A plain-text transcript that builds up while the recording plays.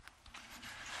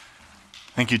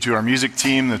Thank you to our music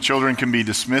team. The children can be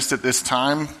dismissed at this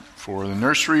time for the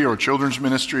nursery or children's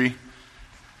ministry.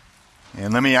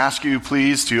 And let me ask you,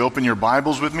 please, to open your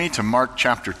Bibles with me to Mark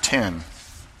chapter 10.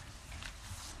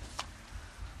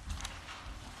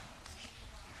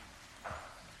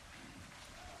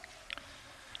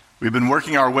 We've been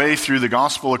working our way through the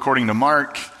Gospel according to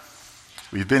Mark.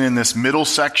 We've been in this middle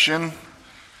section,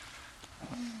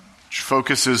 which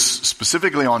focuses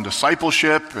specifically on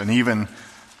discipleship, and even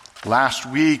last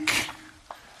week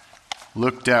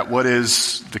looked at what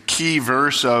is the key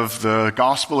verse of the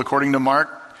Gospel according to Mark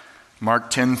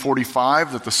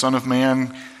 10:45, that the Son of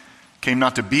Man came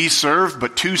not to be served,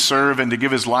 but to serve and to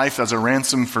give his life as a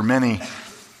ransom for many.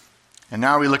 And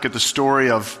now we look at the story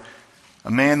of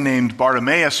a man named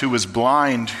Bartimaeus who was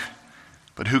blind,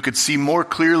 but who could see more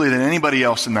clearly than anybody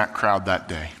else in that crowd that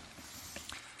day.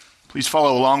 Please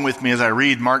follow along with me as I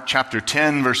read Mark chapter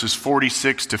 10, verses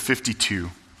 46 to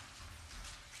 52.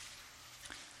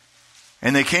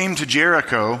 And they came to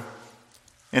Jericho,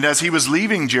 and as he was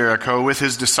leaving Jericho with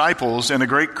his disciples and a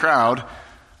great crowd,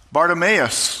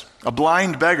 Bartimaeus, a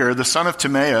blind beggar, the son of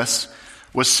Timaeus,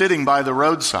 was sitting by the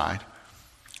roadside.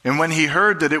 And when he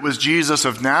heard that it was Jesus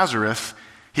of Nazareth,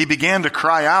 he began to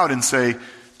cry out and say,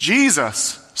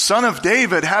 "Jesus, Son of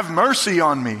David, have mercy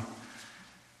on me."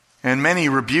 And many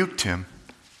rebuked him,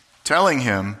 telling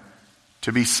him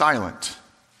to be silent.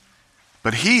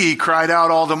 But he cried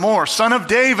out all the more, "Son of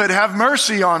David, have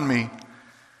mercy on me."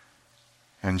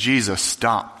 And Jesus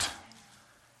stopped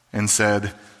and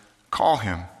said, "Call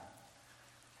him."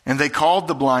 And they called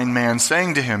the blind man,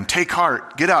 saying to him, "Take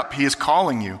heart, get up, he is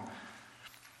calling you."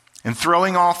 And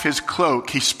throwing off his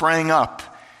cloak, he sprang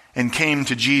up and came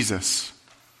to Jesus.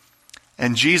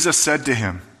 And Jesus said to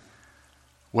him,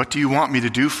 "What do you want me to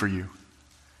do for you?"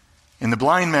 And the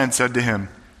blind man said to him,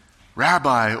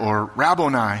 "Rabbi," or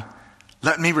Rabboni,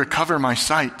 "let me recover my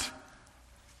sight."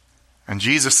 And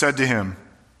Jesus said to him,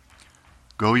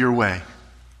 "Go your way.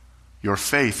 Your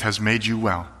faith has made you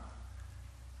well."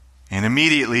 And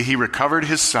immediately he recovered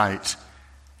his sight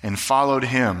and followed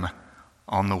him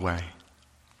on the way.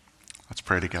 Let's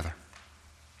pray together.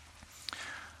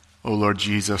 Oh Lord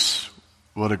Jesus,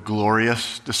 what a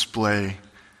glorious display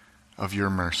of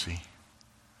your mercy.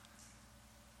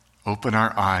 Open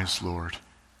our eyes, Lord.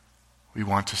 We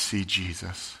want to see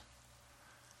Jesus.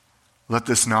 Let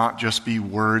this not just be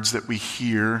words that we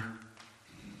hear,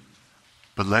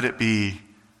 but let it be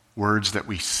words that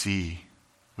we see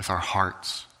with our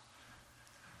hearts.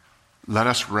 Let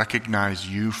us recognize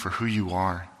you for who you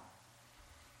are.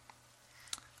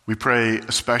 We pray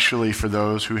especially for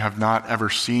those who have not ever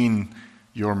seen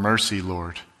your mercy,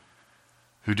 Lord,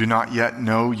 who do not yet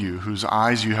know you, whose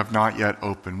eyes you have not yet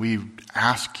opened. We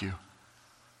ask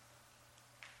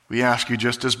you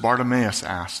just as Bartimaeus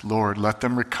asked, Lord, let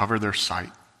them recover their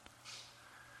sight.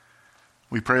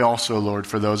 We pray also, Lord,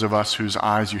 for those of us whose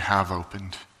eyes you have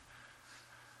opened.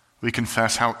 We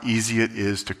confess how easy it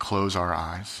is to close our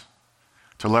eyes,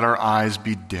 to let our eyes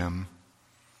be dim.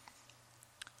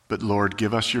 But Lord,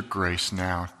 give us your grace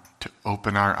now to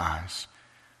open our eyes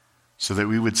so that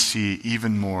we would see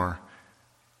even more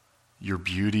your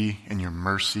beauty and your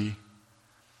mercy.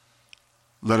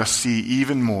 Let us see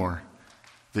even more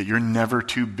that you're never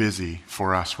too busy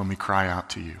for us when we cry out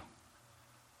to you.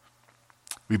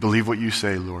 We believe what you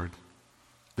say, Lord.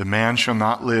 The man shall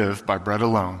not live by bread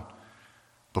alone,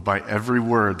 but by every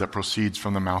word that proceeds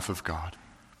from the mouth of God.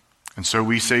 And so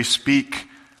we say, speak,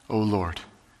 O Lord,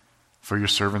 for your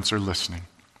servants are listening.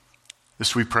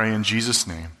 This we pray in Jesus'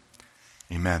 name.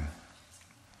 Amen.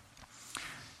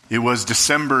 It was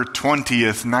December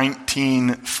 20th,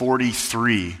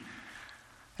 1943,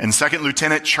 and Second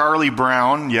Lieutenant Charlie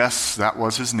Brown, yes, that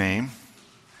was his name,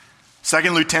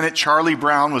 Second Lieutenant Charlie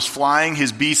Brown was flying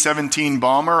his B-17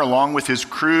 bomber along with his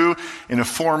crew in a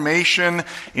formation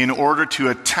in order to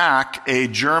attack a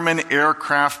German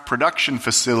aircraft production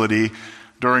facility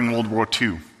during World War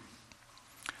II.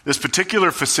 This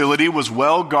particular facility was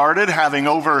well guarded, having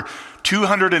over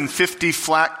 250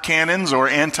 flak cannons or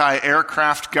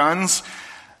anti-aircraft guns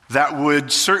that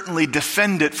would certainly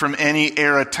defend it from any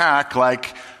air attack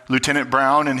like Lieutenant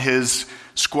Brown and his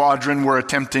squadron were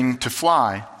attempting to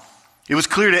fly. It was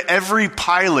clear to every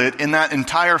pilot in that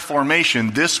entire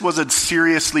formation this was a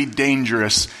seriously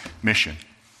dangerous mission.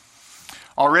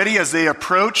 Already as they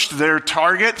approached their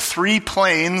target, 3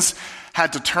 planes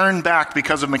had to turn back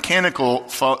because of mechanical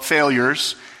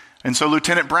failures, and so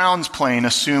Lieutenant Brown's plane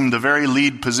assumed the very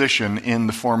lead position in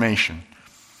the formation.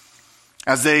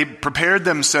 As they prepared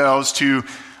themselves to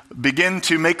begin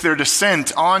to make their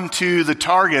descent onto the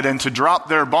target and to drop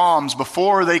their bombs,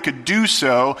 before they could do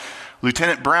so,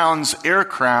 Lieutenant Brown's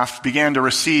aircraft began to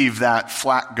receive that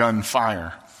flak gun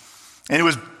fire. And it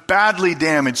was badly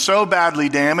damaged, so badly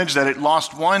damaged that it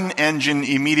lost one engine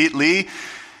immediately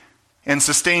and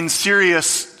sustained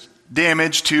serious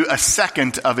damage to a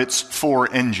second of its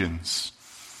 4 engines.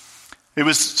 It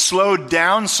was slowed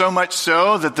down so much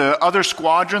so that the other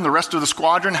squadron, the rest of the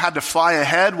squadron, had to fly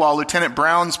ahead while Lieutenant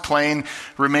Brown's plane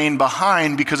remained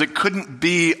behind because it couldn't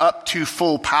be up to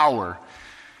full power.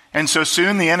 And so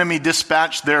soon the enemy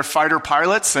dispatched their fighter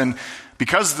pilots, and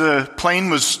because the plane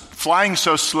was flying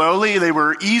so slowly, they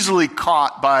were easily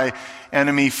caught by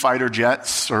enemy fighter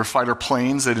jets or fighter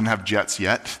planes. They didn't have jets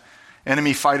yet.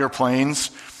 Enemy fighter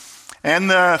planes.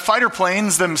 And the fighter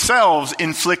planes themselves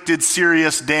inflicted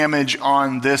serious damage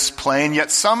on this plane, yet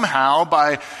somehow,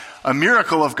 by a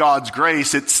miracle of God's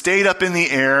grace, it stayed up in the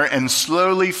air and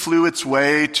slowly flew its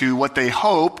way to what they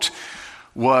hoped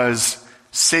was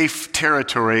safe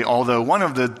territory, although one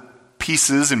of the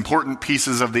important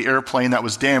pieces of the airplane that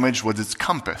was damaged was its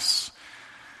compass.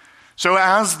 So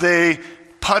as they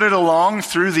putted along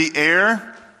through the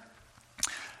air,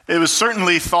 it was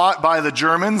certainly thought by the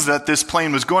Germans that this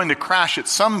plane was going to crash at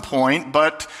some point,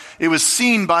 but it was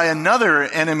seen by another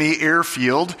enemy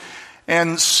airfield,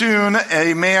 and soon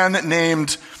a man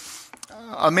named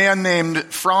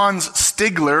Franz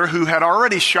Stigler, who had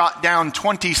already shot down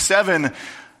 27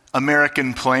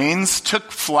 American planes,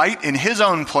 took flight in his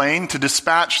own plane to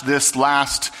dispatch this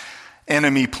last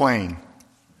enemy plane.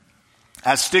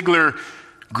 As Stigler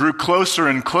grew closer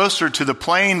and closer to the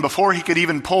plane, before he could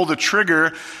even pull the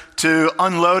trigger to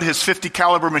unload his .50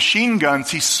 caliber machine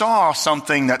guns, he saw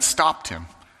something that stopped him.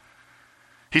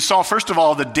 He saw, first of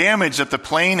all, the damage that the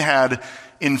plane had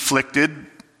inflicted,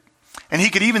 and he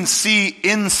could even see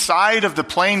inside of the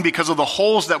plane because of the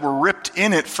holes that were ripped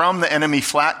in it from the enemy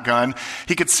flak gun.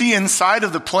 He could see inside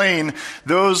of the plane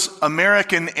those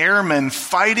American airmen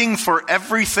fighting for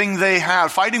everything they had,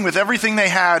 fighting with everything they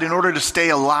had in order to stay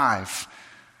alive.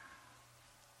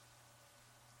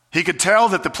 He could tell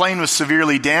that the plane was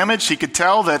severely damaged. He could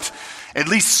tell that at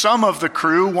least some of the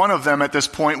crew, one of them at this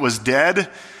point, was dead.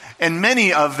 And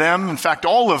many of them, in fact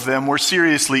all of them, were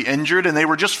seriously injured, and they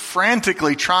were just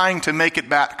frantically trying to make it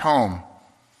back home.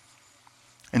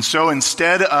 And so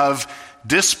instead of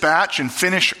dispatch and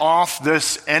finish off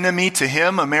this enemy to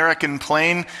him, American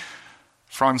plane,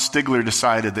 Franz Stigler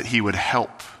decided that he would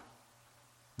help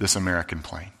this American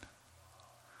plane.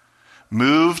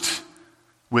 Moved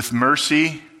with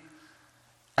mercy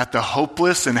at the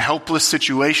hopeless and helpless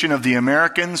situation of the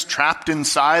Americans trapped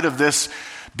inside of this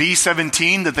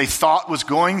B-17 that they thought was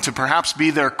going to perhaps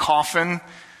be their coffin.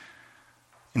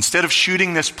 Instead of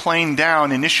shooting this plane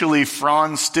down, initially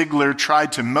Franz Stigler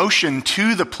tried to motion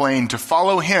to the plane to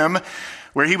follow him,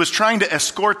 where he was trying to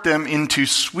escort them into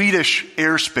Swedish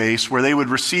airspace where they would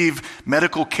receive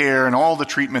medical care and all the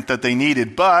treatment that they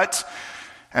needed. But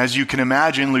as you can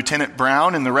imagine, Lieutenant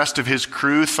Brown and the rest of his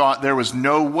crew thought there was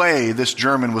no way this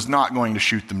German was not going to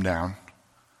shoot them down.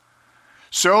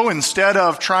 So instead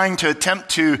of trying to attempt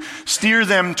to steer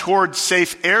them towards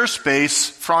safe airspace,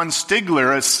 Franz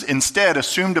Stigler instead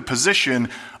assumed a position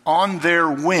on their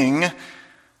wing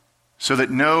so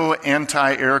that no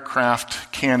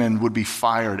anti-aircraft cannon would be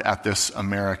fired at this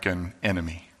American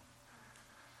enemy.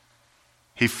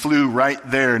 He flew right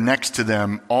there next to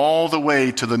them all the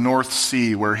way to the North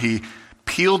Sea, where he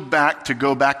peeled back to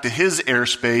go back to his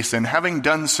airspace, and having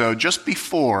done so just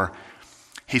before,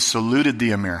 he saluted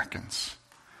the Americans.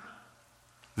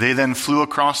 They then flew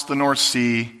across the North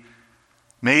Sea,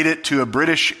 made it to a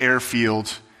British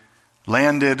airfield,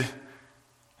 landed,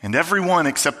 and everyone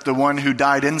except the one who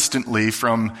died instantly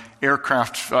from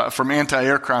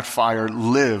anti-aircraft fire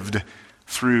lived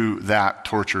through that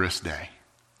torturous day.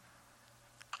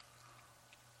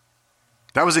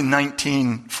 That was in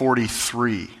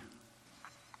 1943.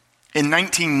 In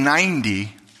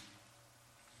 1990,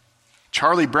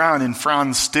 Charlie Brown and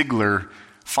Franz Stigler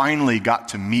finally got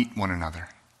to meet one another.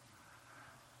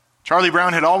 Charlie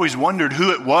Brown had always wondered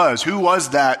who it was. Who was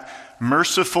that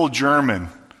merciful German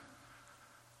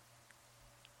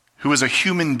who was a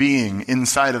human being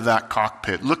inside of that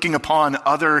cockpit, looking upon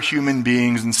other human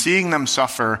beings and seeing them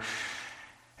suffer,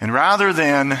 and rather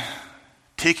than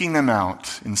taking them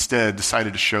out, instead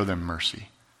decided to show them mercy.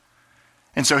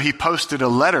 And so he posted a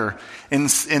letter in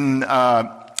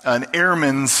an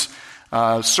airman's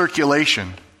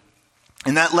circulation.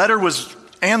 And that letter was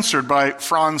answered by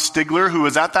Franz Stigler, who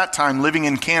was at that time living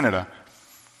in Canada.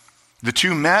 The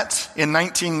two met in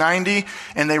 1990,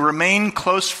 and they remained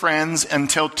close friends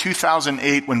until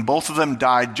 2008, when both of them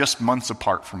died just months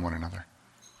apart from one another.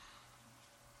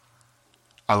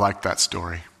 I like that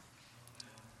story.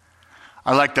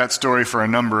 I like that story for a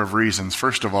number of reasons.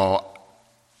 First of all,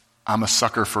 I'm a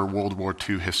sucker for World War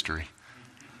II history.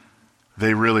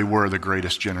 They really were the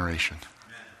greatest generation.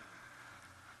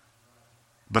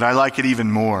 But I like it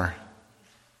even more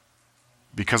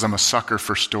because I'm a sucker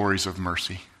for stories of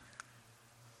mercy.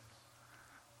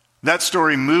 That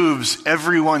story moves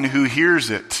everyone who hears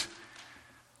it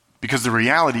because the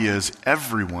reality is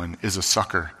everyone is a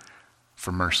sucker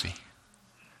for mercy.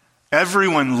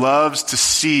 Everyone loves to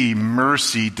see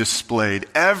mercy displayed.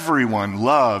 Everyone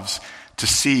loves to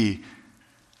see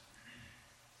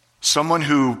someone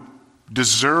who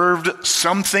deserved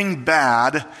something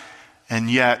bad,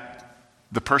 and yet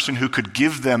the person who could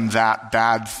give them that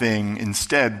bad thing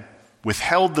instead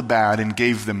withheld the bad and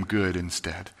gave them good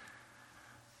instead.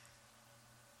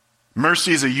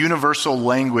 Mercy is a universal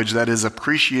language that is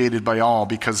appreciated by all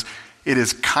because it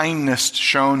is kindness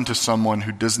shown to someone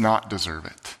who does not deserve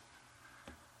it.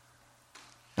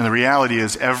 And the reality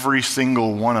is every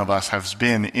single one of us has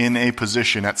been in a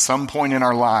position at some point in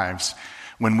our lives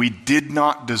when we did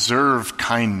not deserve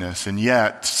kindness, and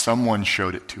yet someone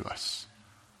showed it to us.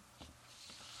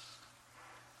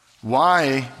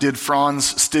 Why did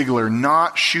Franz Stigler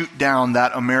not shoot down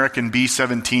that American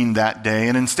B-17 that day,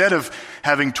 and instead of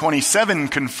having 27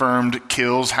 confirmed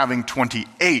kills, having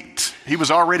 28? He was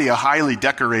already a highly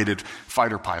decorated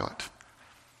fighter pilot.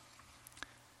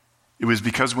 It was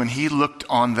because when he looked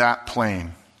on that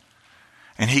plane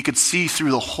and he could see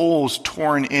through the holes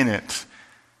torn in it,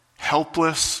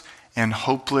 helpless and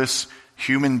hopeless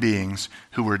human beings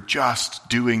who were just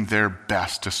doing their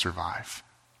best to survive.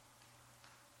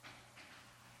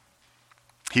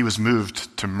 He was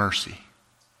moved to mercy.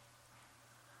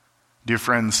 Dear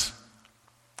friends,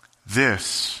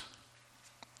 this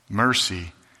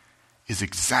mercy is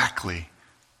exactly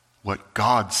what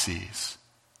God sees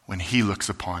when he looks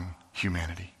upon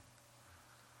humanity.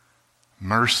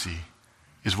 Mercy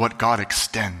is what God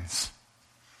extends.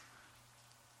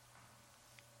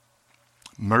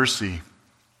 Mercy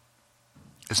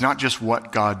is not just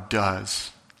what God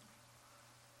does,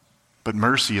 but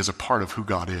mercy is a part of who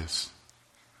God is.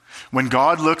 When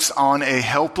God looks on a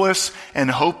helpless and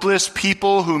hopeless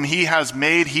people whom he has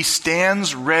made, he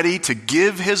stands ready to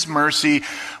give his mercy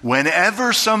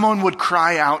whenever someone would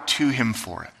cry out to him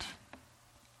for it.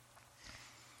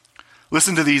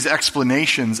 Listen to these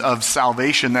explanations of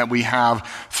salvation that we have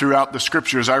throughout the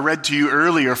scriptures. I read to you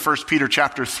earlier 1 Peter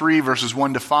chapter 3, verses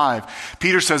 1 to 5.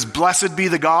 Peter says, "Blessed be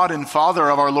the God and Father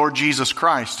of our Lord Jesus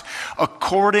Christ,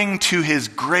 according to his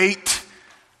great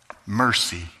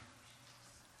mercy.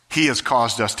 He has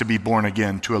caused us to be born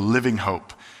again to a living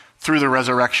hope through the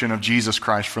resurrection of Jesus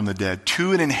Christ from the dead,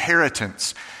 to an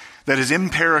inheritance that is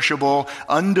imperishable,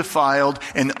 undefiled,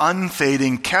 and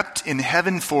unfading, kept in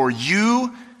heaven for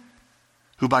you,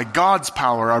 who by God's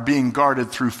power are being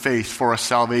guarded through faith for a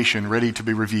salvation ready to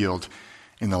be revealed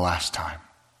in the last time."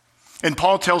 And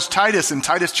Paul tells Titus in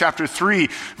Titus chapter 3,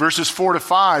 verses 4 to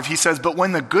 5, he says, "But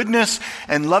when the goodness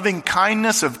and loving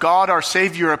kindness of God our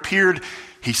Savior appeared,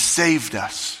 he saved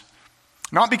us,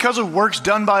 not because of works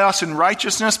done by us in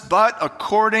righteousness, but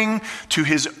according to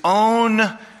his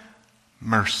own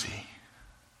mercy."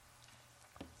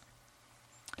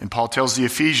 And Paul tells the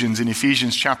Ephesians in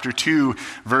Ephesians chapter 2,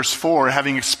 verse 4,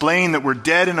 having explained that we're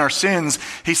dead in our sins,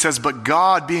 he says, "But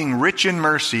God, being rich in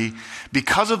mercy,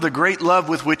 because of the great love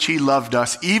with which he loved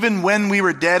us, even when we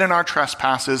were dead in our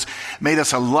trespasses, made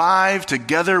us alive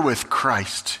together with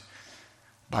Christ.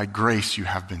 By grace you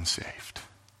have been saved."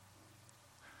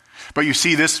 But you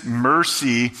see, this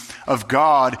mercy of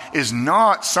God is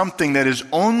not something that is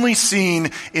only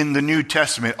seen in the New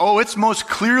Testament. Oh, it's most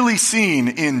clearly seen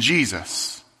in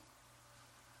Jesus.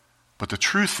 But the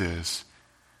truth is,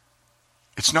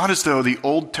 it's not as though the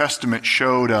Old Testament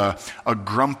showed a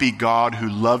grumpy God who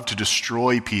loved to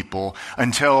destroy people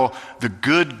until the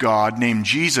good God named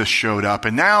Jesus showed up,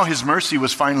 and now his mercy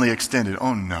was finally extended.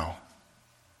 Oh no.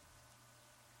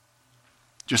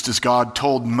 Just as God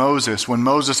told Moses, when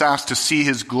Moses asked to see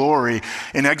his glory,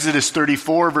 in Exodus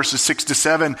 34, verses 6 to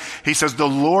 7, he says, "The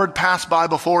Lord passed by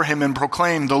before him and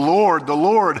proclaimed, the Lord,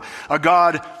 a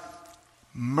God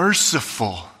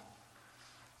merciful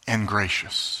and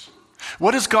gracious."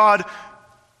 What does God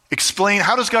explain?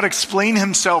 How does God explain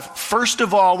himself? First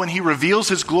of all, when he reveals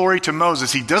his glory to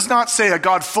Moses, he does not say a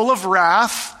God full of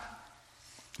wrath,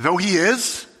 though he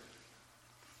is,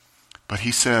 but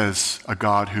he says a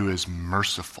God who is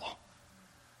merciful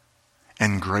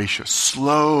and gracious,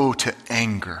 slow to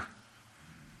anger.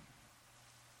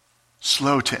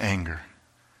 Slow to anger.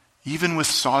 Even with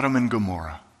Sodom and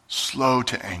Gomorrah, slow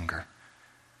to anger.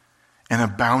 and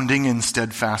abounding in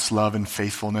steadfast love and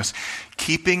faithfulness,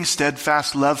 keeping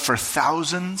steadfast love for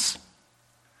thousands,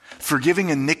 forgiving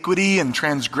iniquity and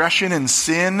transgression and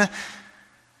sin,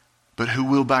 but who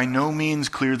will by no means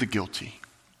clear the guilty,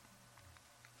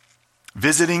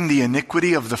 visiting the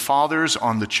iniquity of the fathers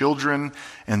on the children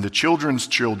and the children's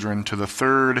children to the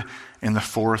third and the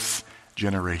fourth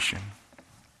generation.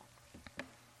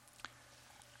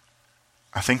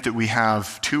 I think that we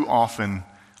have too often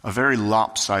a very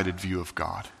lopsided view of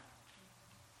God.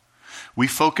 We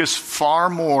focus far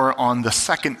more on the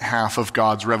second half of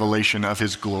God's revelation of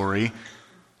his glory,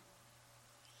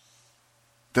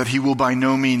 that he will by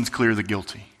no means clear the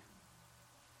guilty.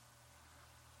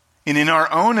 And in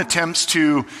our own attempts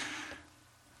to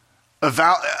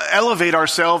elevate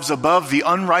ourselves above the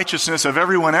unrighteousness of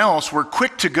everyone else, we're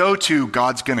quick to go to,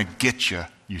 God's going to get you,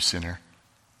 you sinner.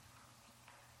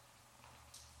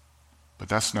 But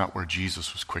that's not where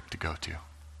Jesus was quick to go to.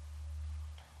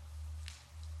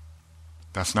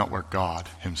 That's not where God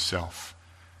himself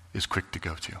is quick to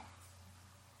go to.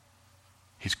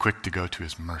 He's quick to go to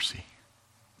his mercy.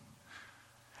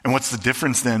 And what's the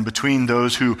difference then between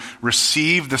those who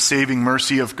receive the saving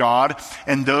mercy of God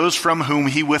and those from whom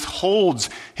he withholds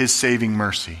his saving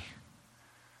mercy?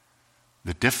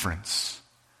 The difference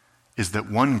is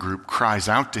that one group cries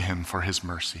out to him for his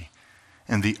mercy,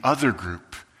 and the other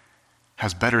group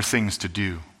has better things to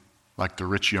do, like the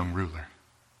rich young ruler.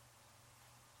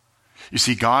 You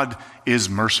see, God is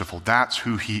merciful. That's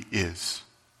who he is.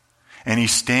 And he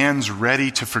stands ready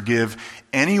to forgive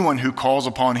anyone who calls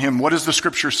upon him. What does the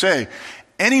scripture say?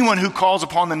 Anyone who calls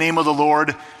upon the name of the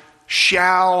Lord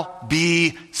shall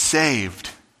be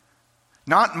saved.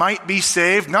 Not might be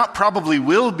saved, not probably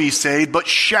will be saved, but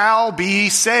shall be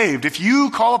saved. If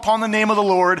you call upon the name of the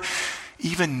Lord,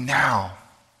 even now,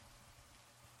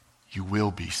 you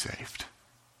will be saved.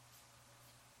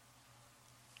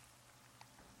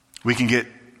 We can get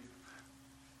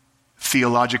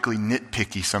theologically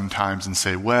nitpicky sometimes and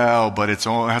say, well, but it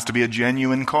has to be a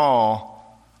genuine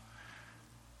call.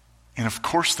 And of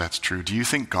course that's true. Do you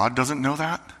think God doesn't know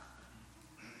that?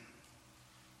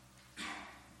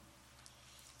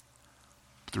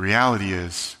 But the reality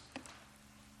is,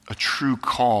 a true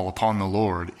call upon the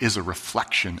Lord is a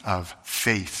reflection of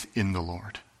faith in the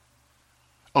Lord.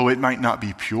 Oh, it might not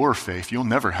be pure faith. You'll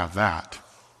never have that.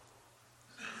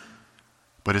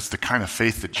 But it's the kind of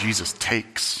faith that Jesus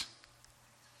takes.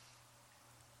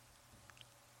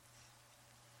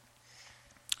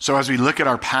 So as we look at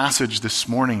our passage this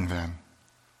morning then,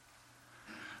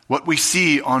 what we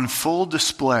see on full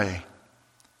display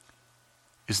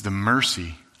is the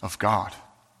mercy of God.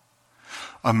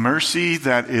 A mercy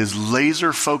that is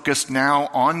laser focused now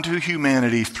onto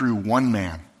humanity through one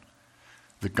man,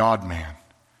 the God-man,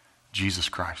 Jesus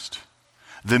Christ.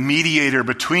 The mediator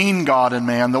between God and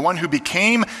man, the one who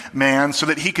became man so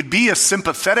that he could be a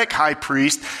sympathetic high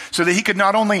priest, so that he could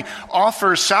not only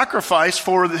offer sacrifice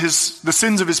for the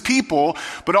sins of his people,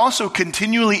 but also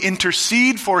continually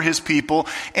intercede for his people,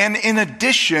 and in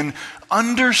addition,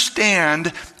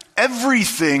 understand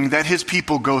everything that his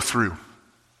people go through.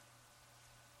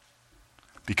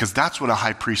 Because that's what a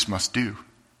high priest must do.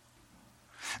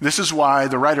 This is why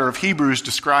the writer of Hebrews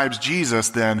describes Jesus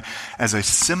then as a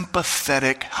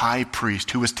sympathetic high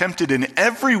priest who was tempted in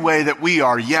every way that we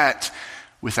are, yet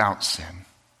without sin.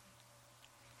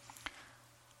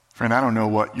 Friend, I don't know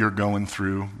what you're going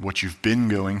through, what you've been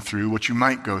going through, what you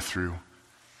might go through.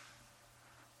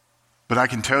 But I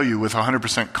can tell you with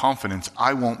 100% confidence,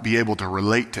 I won't be able to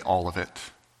relate to all of it.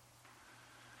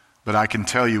 But I can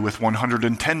tell you with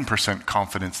 110%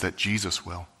 confidence that Jesus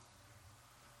will.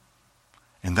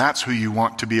 And that's who you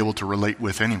want to be able to relate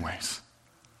with anyways.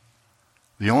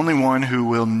 The only one who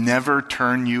will never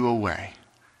turn you away,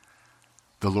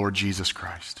 the Lord Jesus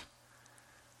Christ.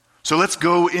 So let's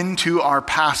go into our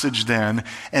passage then,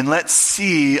 and let's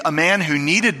see a man who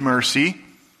needed mercy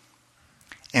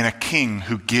and a king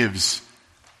who gives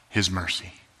his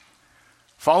mercy.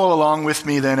 Follow along with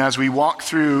me then as we walk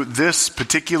through this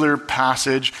particular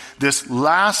passage, this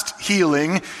last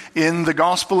healing in the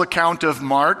gospel account of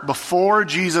Mark before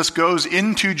Jesus goes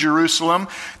into Jerusalem.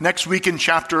 Next week in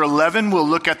chapter 11, we'll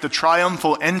look at the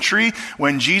triumphal entry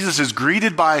when Jesus is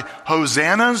greeted by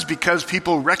hosannas because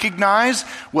people recognize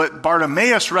what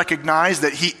Bartimaeus recognized,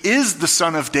 that he is the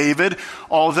Son of David,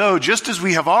 although just as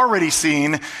we have already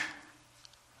seen,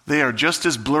 they are just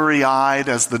as blurry-eyed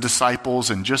as the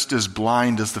disciples and just as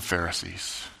blind as the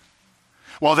Pharisees.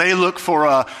 While they look for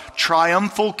a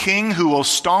triumphal king who will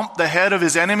stomp the head of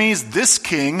his enemies, this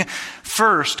king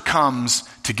first comes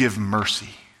to give mercy.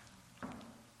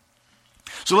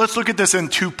 So let's look at this in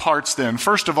two parts then.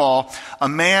 First of all, a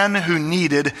man who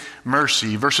needed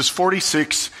mercy, verses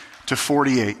 46 to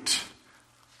 48.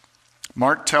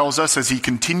 Mark tells us as he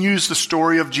continues the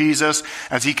story of Jesus,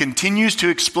 as he continues to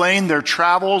explain their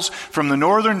travels from the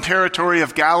northern territory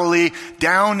of Galilee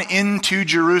down into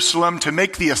Jerusalem to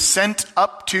make the ascent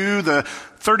up to the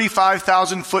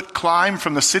 35,000-foot climb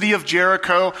from the city of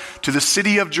Jericho to the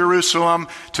city of Jerusalem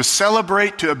to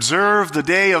celebrate, to observe the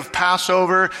day of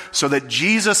Passover so that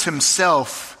Jesus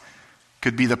himself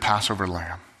could be the Passover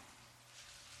lamb.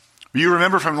 You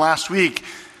remember from last week,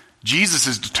 Jesus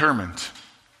is determined.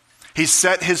 He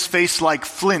set his face like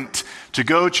flint to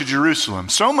go to Jerusalem,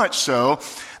 so much so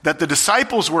that the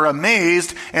disciples were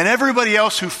amazed and everybody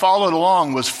else who followed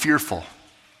along was fearful.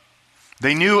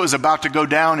 They knew it was about to go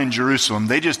down in Jerusalem.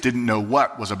 They just didn't know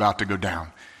what was about to go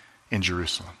down in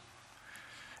Jerusalem.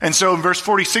 And so in verse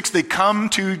 46, they come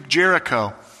to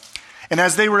Jericho. And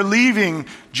as they were leaving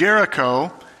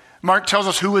Jericho, Mark tells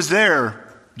us who was there.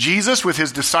 Jesus with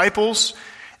his disciples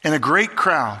and a great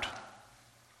crowd.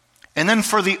 And then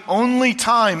for the only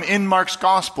time in Mark's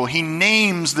gospel, he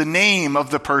names the name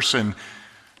of the person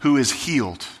who is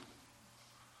healed.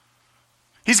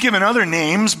 He's given other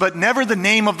names, but never the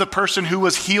name of the person who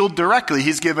was healed directly.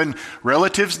 He's given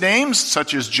relatives' names,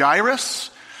 such as Jairus,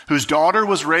 whose daughter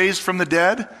was raised from the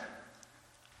dead.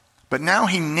 But now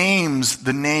he names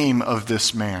the name of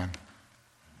this man.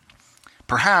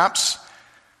 Perhaps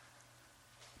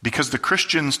because the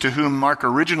Christians to whom Mark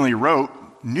originally wrote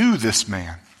knew this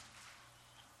man.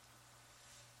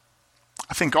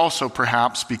 I think also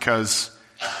perhaps because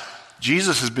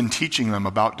Jesus has been teaching them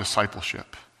about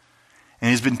discipleship. And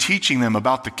he's been teaching them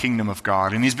about the kingdom of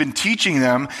God. And he's been teaching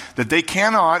them that they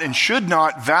cannot and should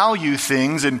not value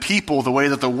things and people the way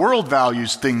that the world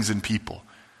values things and people.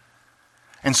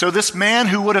 And so this man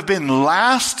who would have been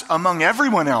last among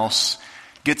everyone else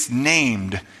gets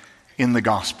named in the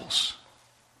Gospels.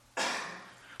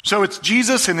 So it's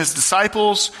Jesus and his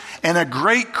disciples and a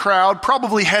great crowd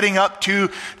probably heading up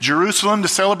to Jerusalem to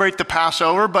celebrate the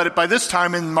Passover. But by this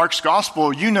time in Mark's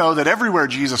gospel, you know that everywhere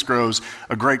Jesus goes,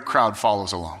 a great crowd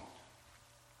follows along.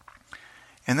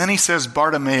 And then he says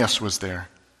Bartimaeus was there.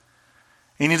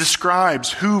 And he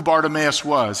describes who Bartimaeus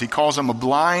was. He calls him a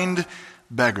blind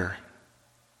beggar.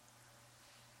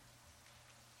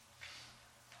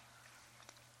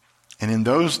 And in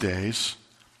those days,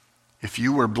 if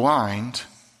you were blind,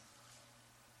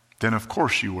 then of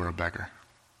course you were a beggar.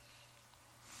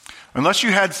 Unless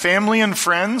you had family and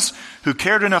friends who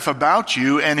cared enough about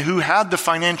you and who had the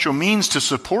financial means to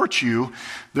support you,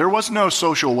 there was no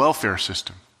social welfare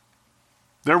system.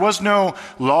 There was no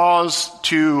laws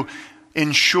to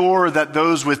ensure that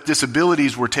those with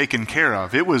disabilities were taken care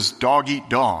of. It was dog eat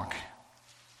dog.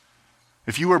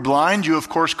 If you were blind, you of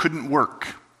course couldn't work.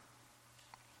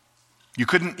 You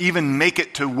couldn't even make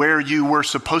it to where you were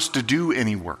supposed to do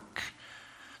any work.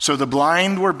 So the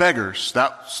blind were beggars.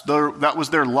 That was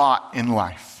their lot in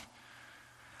life.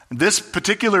 This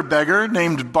particular beggar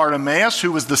named Bartimaeus,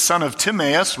 who was the son of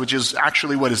Timaeus, which is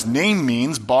actually what his name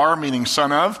means, Bar meaning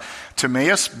son of,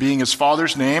 Timaeus being his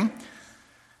father's name,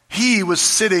 he was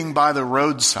sitting by the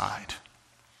roadside.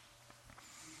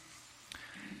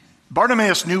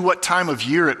 Bartimaeus knew what time of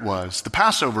year it was. The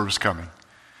Passover was coming.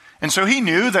 And so he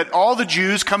knew that all the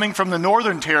Jews coming from the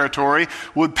northern territory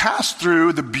would pass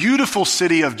through the beautiful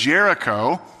city of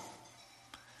Jericho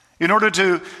in order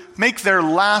to make their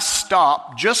last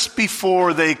stop just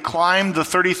before they climbed the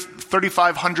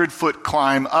 3,500-foot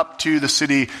climb up to the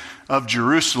city of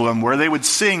Jerusalem, where they would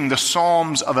sing the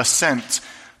psalms of ascent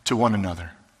to one another.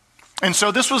 And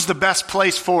so this was the best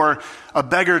place for a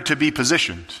beggar to be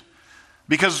positioned,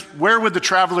 because where would the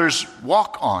travelers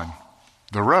walk on?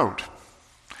 The road.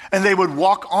 And they would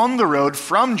walk on the road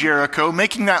from Jericho,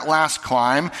 making that last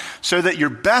climb, so that your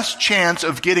best chance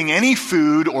of getting any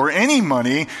food or any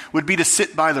money would be to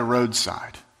sit by the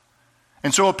roadside.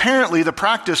 And so apparently the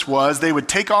practice was they would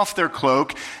take off their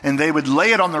cloak and they would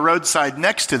lay it on the roadside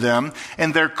next to them,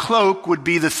 and their cloak would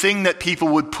be the thing that people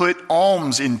would put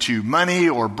alms into, money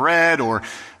or bread or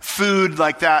food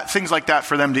like that, things like that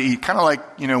for them to eat. Kind of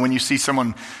like, when you see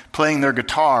someone playing their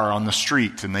guitar on the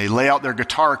street and they lay out their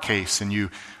guitar case and you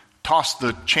toss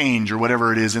the change or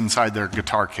whatever it is inside their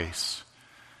guitar case.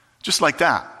 Just like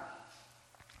that.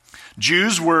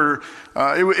 Jews were,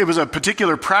 it was a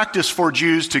particular practice for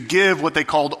Jews to give what they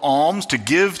called alms, to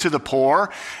give to the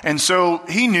poor. And so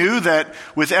he knew that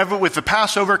with the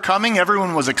Passover coming,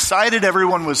 everyone was excited,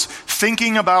 everyone was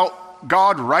thinking about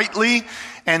God rightly,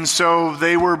 and so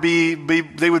they would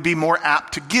be more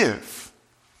apt to give.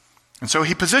 And so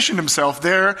he positioned himself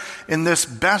there in this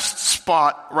best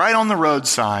spot right on the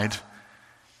roadside,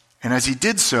 And as he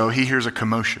did so, he hears a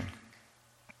commotion.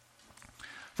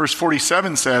 Verse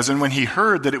 47 says, "And when he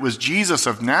heard that it was Jesus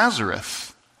of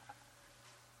Nazareth,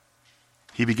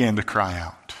 he began to cry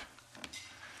out."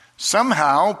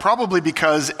 Somehow, probably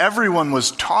because everyone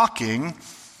was talking,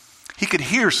 he could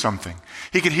hear something.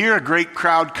 He could hear a great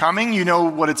crowd coming. You know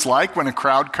what it's like when a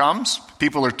crowd comes.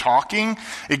 People are talking.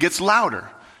 It gets louder.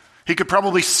 He could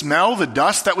probably smell the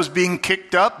dust that was being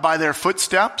kicked up by their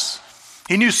footsteps.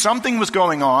 He knew something was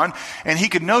going on, and he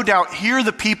could no doubt hear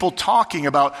the people talking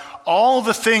about all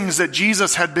the things that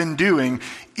Jesus had been doing,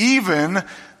 even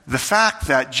the fact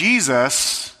that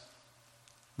Jesus,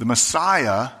 the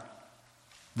Messiah,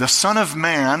 the Son of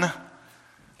Man,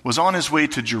 was on his way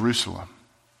to Jerusalem.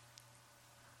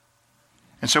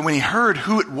 And so when he heard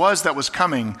who it was that was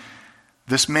coming,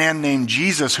 this man named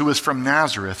Jesus who was from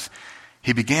Nazareth,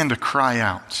 he began to cry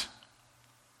out.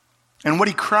 And what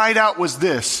he cried out was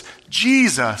this: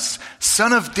 "Jesus,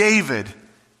 Son of David,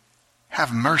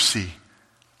 have mercy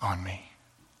on me."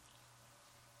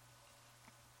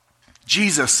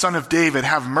 Jesus, Son of David,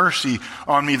 have mercy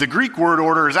on me. The Greek word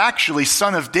order is actually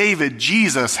Son of David,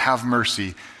 Jesus, have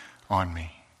mercy on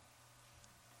me.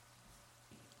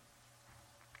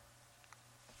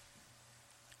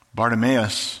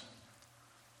 Bartimaeus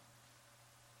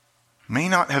may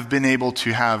not have been able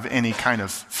to have any kind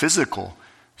of physical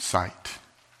sight,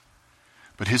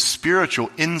 but his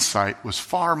spiritual insight was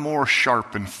far more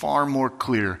sharp and far more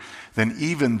clear than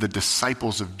even the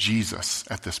disciples of Jesus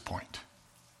at this point.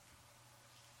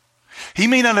 He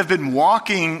may not have been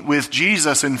walking with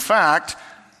Jesus. In fact,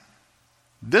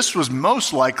 this was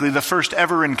most likely the first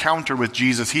ever encounter with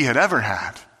Jesus he had ever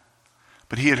had,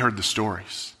 but he had heard the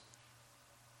stories.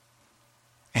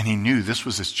 And he knew this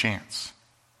was his chance.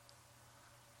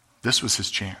 This was his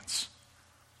chance.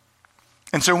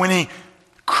 And so when he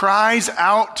cries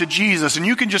out to Jesus, and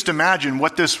you can just imagine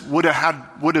what this would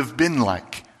have been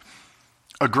like.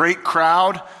 A great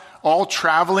crowd, all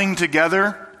traveling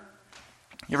together.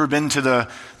 You ever been to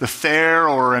the fair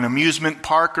or an amusement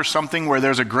park or something where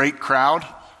there's a great crowd?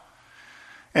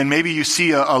 And maybe you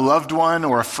see a loved one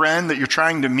or a friend that you're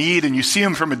trying to meet, and you see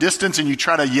them from a distance and you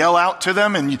try to yell out to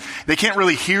them, and they can't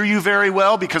really hear you very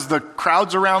well because the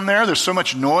crowd's around there. There's so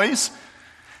much noise.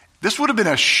 This would have been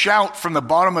a shout from the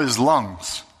bottom of his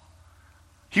lungs.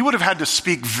 He would have had to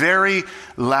speak very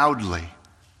loudly.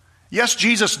 Yes,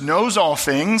 Jesus knows all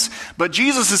things, but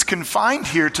Jesus is confined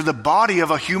here to the body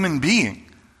of a human being.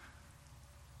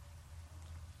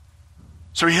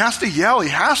 So he has to yell, he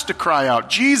has to cry out,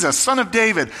 "Jesus, Son of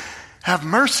David, have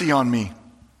mercy on me."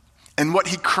 And what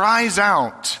he cries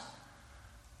out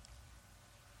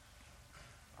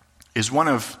is one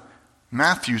of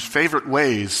Matthew's favorite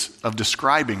ways of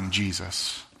describing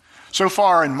Jesus. So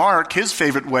far in Mark, his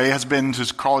favorite way has been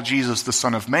to call Jesus the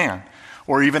Son of Man,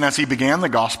 or even as he began the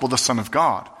gospel, the Son of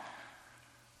God.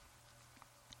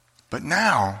 But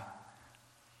now,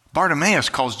 Bartimaeus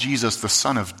calls Jesus the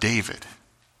Son of David.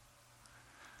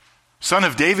 Son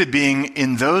of David being,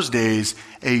 in those days,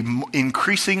 an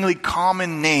increasingly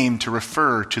common name to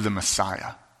refer to the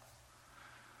Messiah.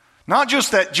 Not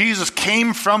just that Jesus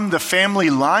came from the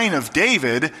family line of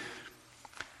David,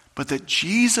 but that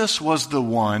Jesus was the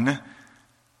one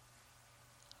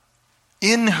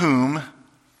in whom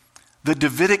the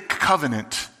Davidic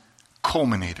covenant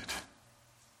culminated.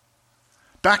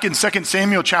 Back in 2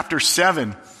 Samuel chapter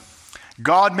 7,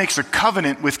 God makes a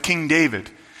covenant with King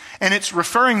David. And it's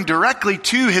referring directly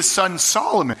to his son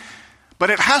Solomon.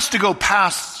 But it has to go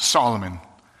past Solomon.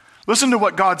 Listen to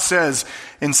what God says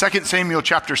in 2 Samuel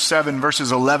chapter 7,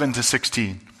 verses 11 to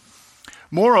 16.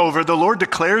 "Moreover, the Lord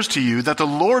declares to you that the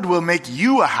Lord will make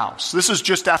you a house." This is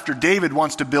just after David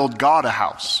wants to build God a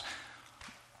house.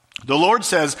 The Lord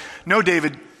says, "No,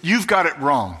 David, you've got it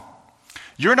wrong.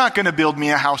 You're not going to build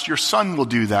me a house. Your son will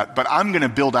do that. But I'm going to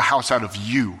build a house out of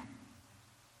you.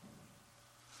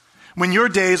 When your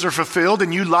days are fulfilled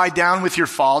and you lie down with your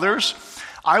fathers,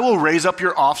 I will raise up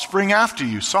your offspring after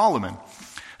you, Solomon,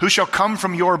 who shall come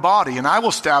from your body, and I will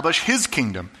establish his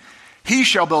kingdom. He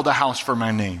shall build a house for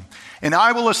my name, and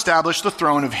I will establish the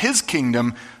throne of his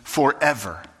kingdom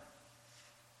forever."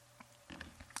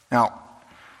 Now,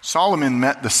 Solomon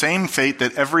met the same fate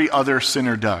that every other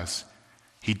sinner does.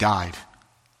 He died.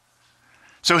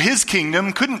 So his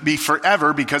kingdom couldn't be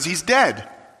forever because he's dead.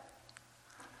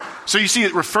 So you see,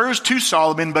 it refers to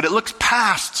Solomon, but it looks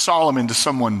past Solomon to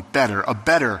someone better, a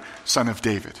better son of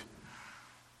David.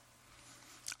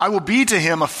 "I will be to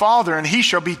him a father, and he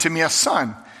shall be to me a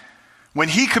son. When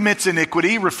he commits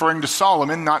iniquity," referring to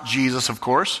Solomon, not Jesus, of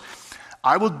course,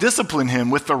 "I will discipline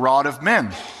him with the rod of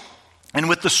men, and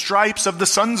with the stripes of the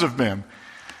sons of men.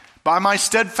 But my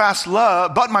steadfast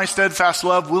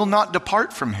love will not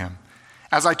depart from him,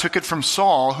 as I took it from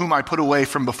Saul, whom I put away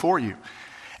from before you.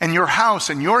 And your house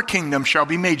and your kingdom shall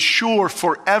be made sure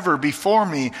forever before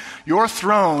me. Your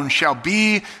throne shall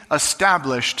be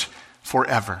established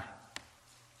forever.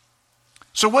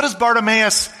 So what does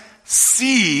Bartimaeus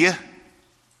see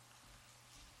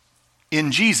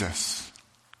in Jesus?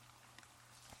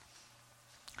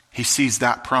 He sees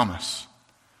that promise.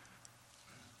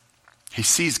 He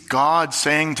sees God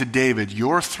saying to David,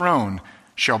 your throne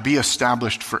shall be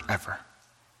established forever.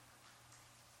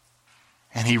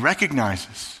 And he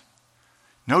recognizes,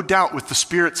 no doubt with the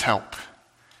Spirit's help,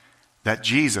 that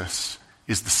Jesus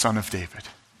is the Son of David,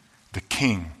 the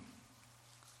King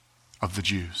of the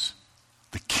Jews,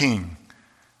 the King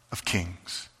of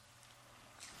Kings.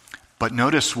 But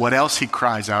notice what else he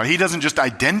cries out. He doesn't just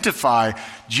identify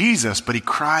Jesus, but he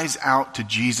cries out to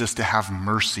Jesus to have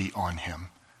mercy on him.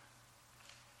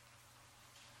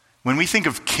 When we think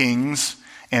of kings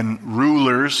and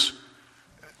rulers,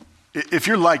 if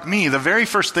you're like me, the very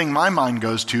first thing my mind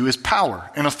goes to is power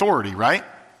and authority, right?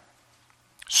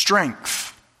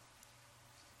 Strength.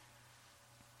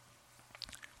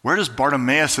 Where does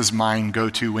Bartimaeus' mind go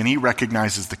to when he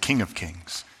recognizes the King of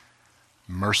Kings?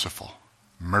 Merciful.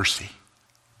 Mercy.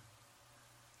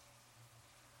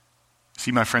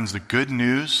 See, my friends, the good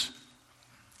news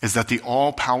is that the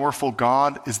all-powerful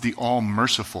God is the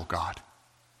all-merciful God.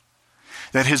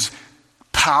 That his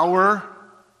power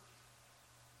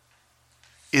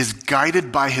is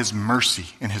guided by his mercy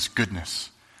and his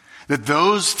goodness. That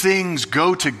those things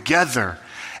go together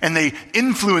and they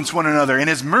influence one another, and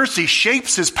his mercy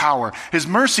shapes his power. His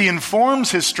mercy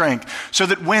informs his strength, so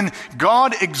that when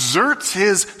God exerts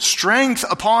his strength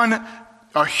upon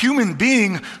a human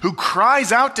being who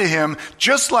cries out to him,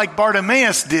 just like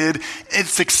Bartimaeus did,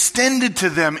 it's extended to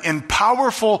them in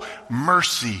powerful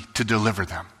mercy to deliver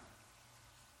them.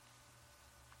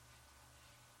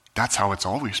 That's how it's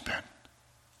always been.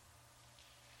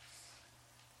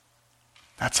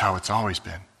 That's how it's always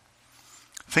been.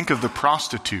 Think of the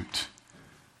prostitute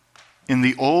in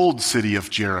the old city of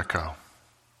Jericho,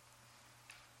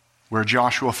 where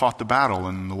Joshua fought the battle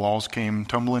and the walls came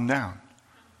tumbling down.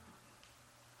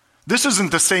 This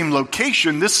isn't the same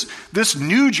location. This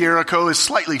new Jericho is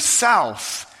slightly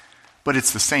south, but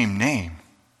it's the same name.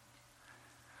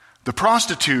 The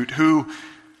prostitute who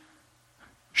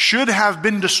should have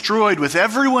been destroyed with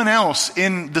everyone else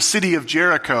in the city of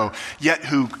Jericho, yet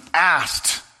who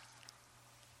asked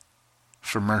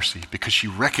for mercy because she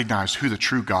recognized who the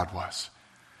true God was.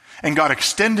 And God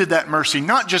extended that mercy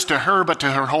not just to her, but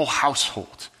to her whole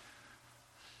household.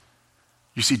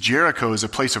 You see, Jericho is a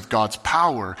place of God's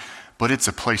power, but it's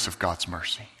a place of God's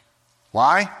mercy.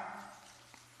 Why?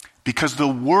 Because the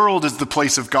world is the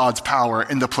place of God's power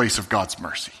and the place of God's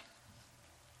mercy.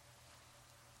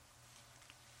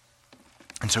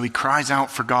 And so he cries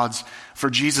out for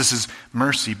Jesus'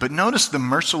 mercy. But notice the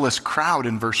merciless crowd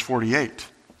in verse 48.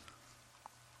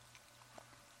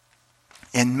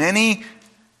 And many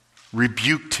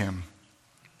rebuked him,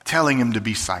 telling him to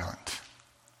be silent.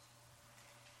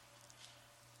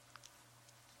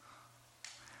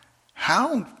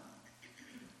 How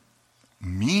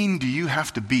mean do you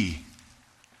have to be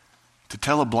to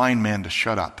tell a blind man to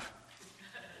shut up?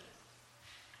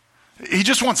 He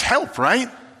just wants help, right?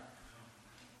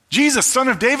 Jesus, Son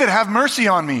of David, have mercy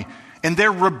on me. And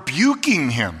they're rebuking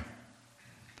him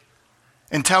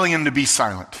and telling him to be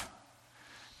silent.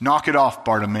 Knock it off,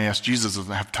 Bartimaeus. Jesus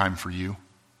doesn't have time for you.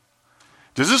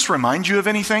 Does this remind you of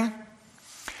anything?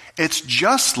 It's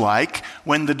just like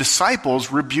when the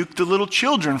disciples rebuked the little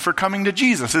children for coming to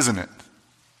Jesus, isn't it?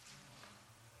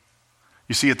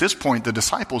 You see, at this point, the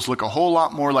disciples look a whole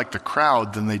lot more like the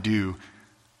crowd than they do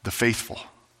the faithful.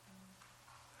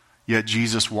 Yet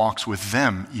Jesus walks with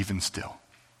them even still.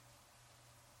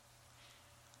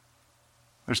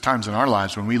 There's times in our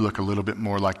lives when we look a little bit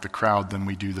more like the crowd than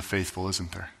we do the faithful,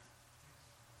 isn't there?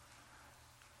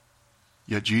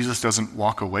 Yet Jesus doesn't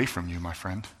walk away from you, my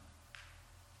friend.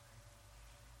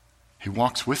 He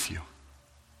walks with you.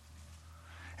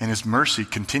 And his mercy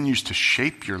continues to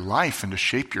shape your life and to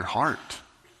shape your heart.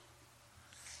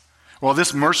 While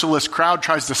this merciless crowd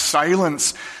tries to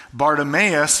silence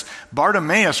Bartimaeus,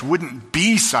 Bartimaeus wouldn't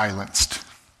be silenced.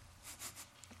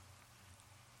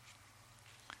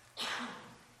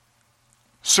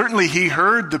 Certainly he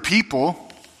heard the people.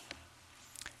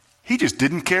 He just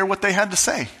didn't care what they had to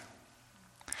say.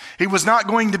 He was not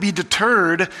going to be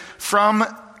deterred from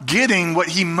getting what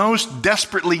he most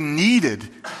desperately needed,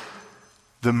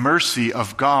 the mercy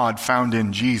of God found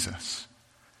in Jesus.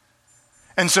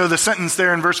 And so the sentence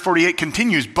there in verse 48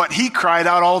 continues, but he cried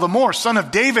out all the more, Son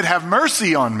of David, have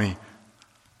mercy on me.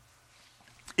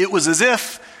 It was as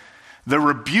if the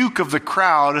rebuke of the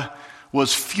crowd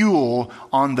was fuel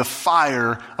on the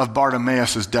fire of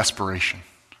Bartimaeus' desperation.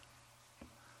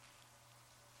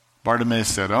 Bartimaeus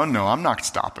said, oh no, I'm not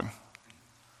stopping.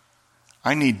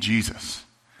 I need Jesus.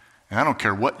 And I don't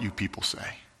care what you people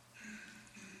say.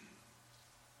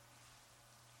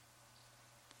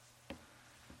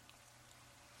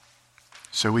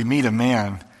 So we meet a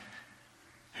man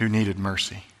who needed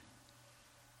mercy.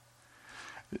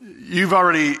 You've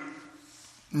already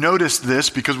noticed this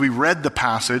because we read the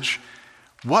passage.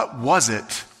 What was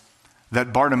it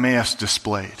that Bartimaeus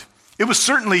displayed? It was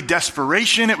certainly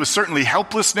desperation. It was certainly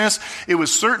helplessness. It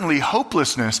was certainly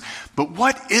hopelessness. But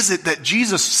what is it that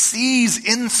Jesus sees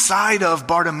inside of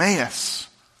Bartimaeus?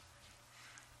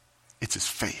 It's his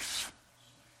faith.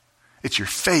 It's your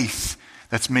faith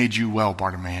that's made you well,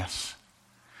 Bartimaeus.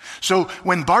 So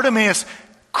when Bartimaeus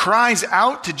cries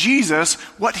out to Jesus,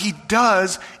 what he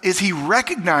does is he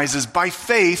recognizes by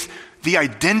faith the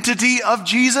identity of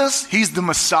Jesus. He's the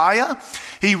Messiah.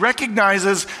 He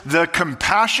recognizes the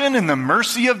compassion and the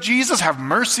mercy of Jesus. Have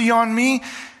mercy on me.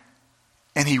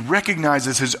 And he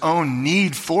recognizes his own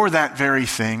need for that very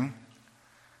thing.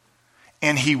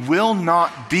 And he will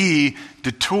not be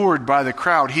detoured by the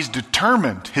crowd. He's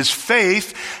determined. His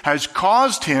faith has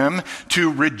caused him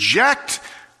to reject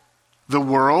the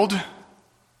world,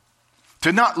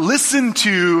 to not listen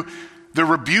to the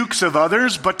rebukes of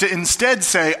others, but to instead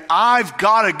say, I've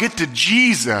got to get to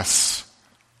Jesus.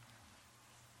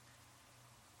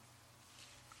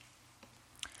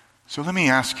 So let me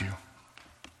ask you,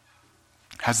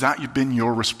 has that been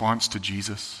your response to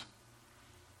Jesus?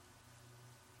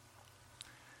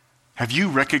 Have you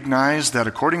recognized that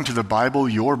according to the Bible,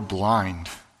 you're blind?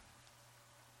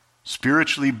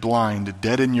 Spiritually blind,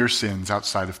 dead in your sins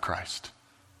outside of Christ?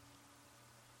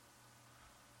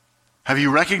 Have you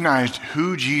recognized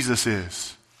who Jesus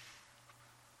is?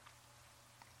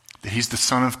 That he's the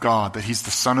Son of God, that he's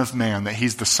the Son of Man, that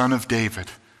he's the Son of David,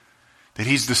 that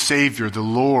he's the Savior, the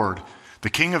Lord, the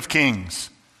King of Kings,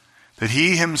 that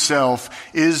he himself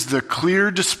is the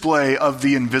clear display of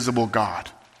the invisible God.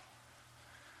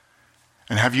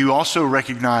 And have you also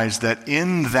recognized that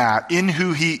in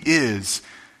who he is,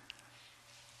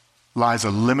 lies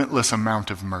a limitless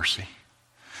amount of mercy.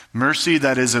 Mercy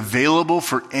that is available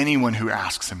for anyone who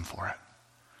asks him for it.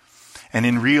 And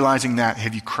in realizing that,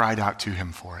 have you cried out to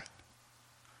him for it?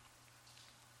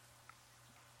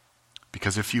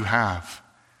 Because if you have,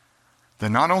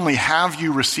 then not only have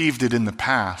you received it in the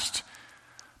past,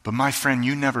 but my friend,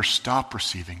 you never stop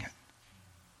receiving it.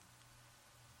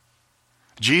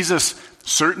 Jesus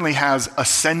certainly has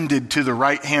ascended to the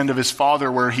right hand of his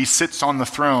Father where he sits on the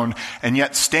throne and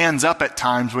yet stands up at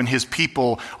times when his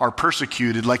people are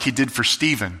persecuted like he did for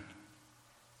Stephen.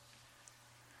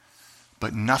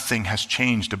 But nothing has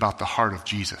changed about the heart of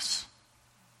Jesus.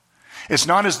 It's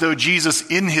not as though Jesus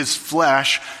in his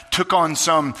flesh took on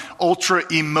some ultra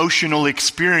emotional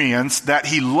experience that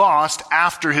he lost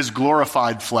after his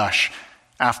glorified flesh,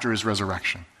 after his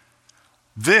resurrection.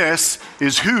 This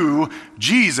is who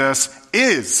Jesus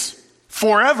is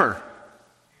forever.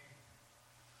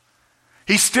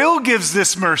 He still gives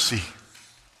this mercy.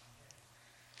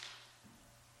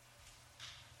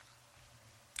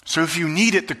 So if you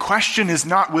need it, the question is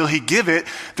not will he give it?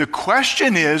 The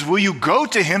question is, will you go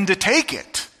to him to take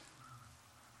it?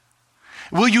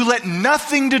 Will you let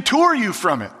nothing detour you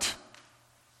from it?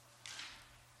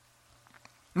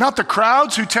 Not the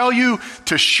crowds who tell you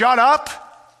to shut up.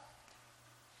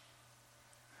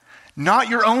 Not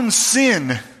your own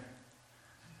sin.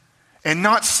 And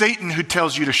not Satan who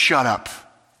tells you to shut up.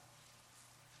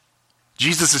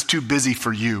 Jesus is too busy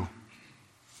for you.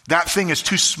 That thing is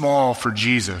too small for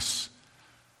Jesus.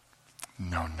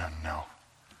 No.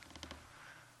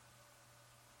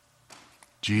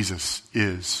 Jesus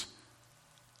is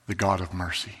the God of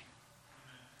mercy.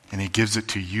 And he gives it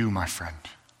to you, my friend.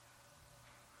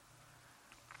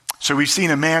 So we've seen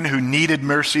a man who needed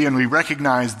mercy, and we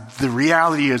recognize the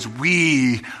reality is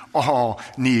we all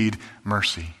need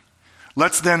mercy.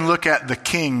 Let's then look at the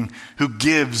King who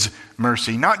gives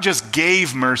mercy. Not just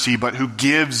gave mercy, but who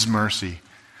gives mercy.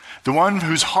 The one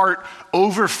whose heart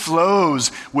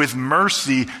overflows with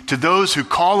mercy to those who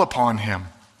call upon him.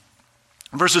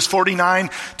 Verses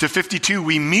 49 to 52,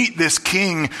 we meet this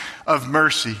King of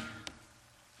mercy.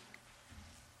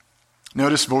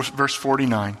 Notice verse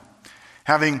 49.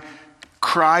 Having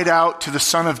cried out to the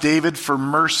Son of David for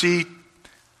mercy,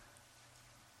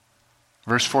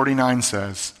 verse 49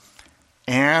 says,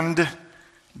 and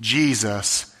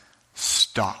Jesus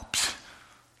stopped.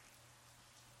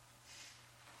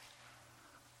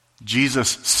 Jesus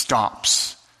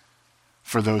stops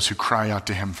for those who cry out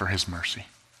to him for his mercy.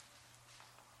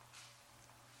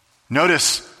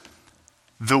 Notice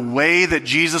the way that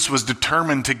Jesus was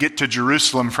determined to get to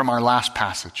Jerusalem from our last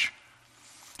passage.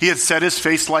 He had set his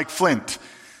face like flint.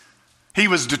 He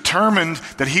was determined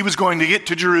that he was going to get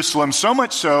to Jerusalem, so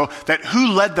much so that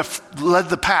who led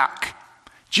the pack?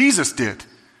 Jesus did.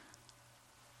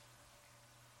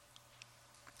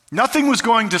 Nothing was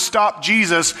going to stop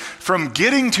Jesus from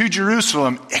getting to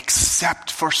Jerusalem except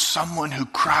for someone who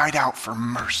cried out for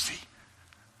mercy.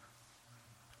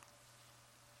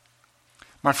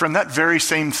 My friend, that very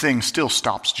same thing still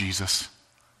stops Jesus.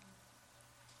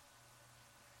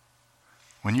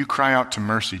 When you cry out to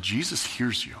mercy, Jesus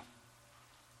hears you.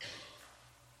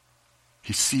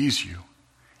 He sees you,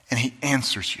 and he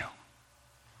answers you.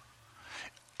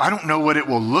 I don't know what it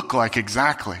will look like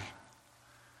exactly,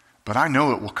 but I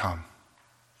know it will come.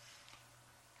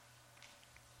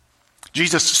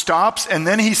 Jesus stops, and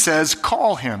then he says,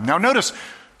 call him. Now notice,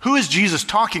 who is Jesus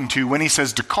talking to when he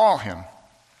says to call him?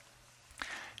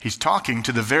 He's talking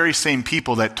to the very same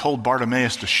people that told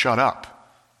Bartimaeus to shut up.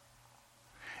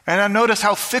 And I notice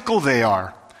how fickle they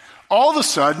are. All of a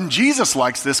sudden, Jesus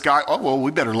likes this guy. Oh, well,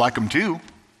 we better like him too.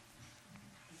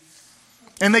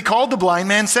 And they called the blind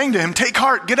man, saying to him, take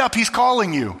heart, get up, he's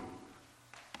calling you.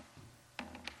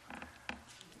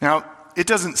 Now, it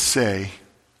doesn't say,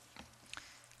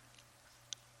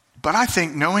 but I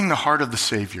think knowing the heart of the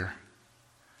Savior,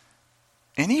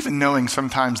 and even knowing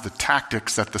sometimes the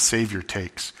tactics that the Savior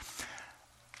takes,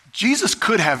 Jesus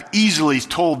could have easily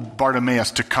told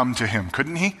Bartimaeus to come to him,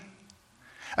 couldn't he?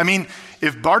 I mean,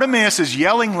 if Bartimaeus is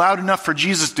yelling loud enough for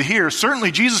Jesus to hear,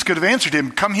 certainly Jesus could have answered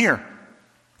him, come here.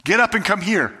 Get up and come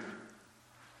here.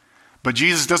 But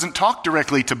Jesus doesn't talk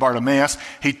directly to Bartimaeus.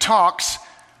 He talks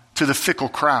to the fickle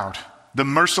crowd, the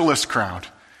merciless crowd.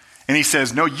 And he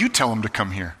says, no, you tell him to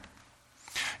come here.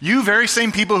 You very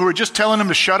same people who are just telling him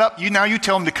to shut up, now you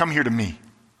tell him to come here to me.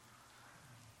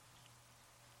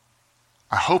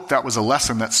 I hope that was a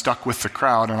lesson that stuck with the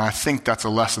crowd, and I think that's a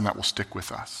lesson that will stick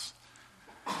with us.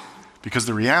 Because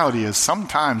the reality is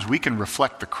sometimes we can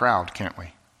reflect the crowd, can't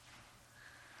we?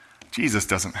 Jesus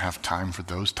doesn't have time for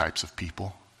those types of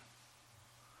people.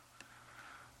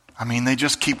 I mean, they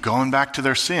just keep going back to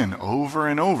their sin over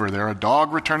and over. They're a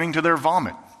dog returning to their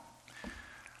vomit.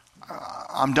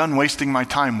 I'm done wasting my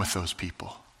time with those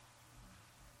people.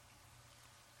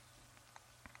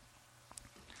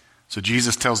 So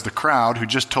Jesus tells the crowd who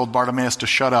just told Bartimaeus to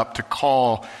shut up to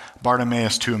call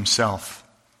Bartimaeus to himself.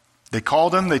 They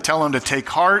called him, they tell him to take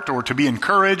heart or to be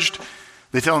encouraged.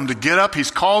 They tell him to get up,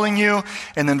 he's calling you.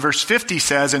 And then verse 50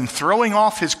 says, and throwing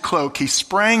off his cloak, he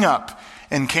sprang up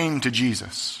and came to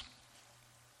Jesus.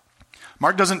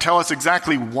 Mark doesn't tell us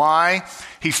exactly why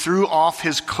he threw off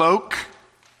his cloak,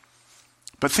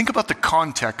 but think about the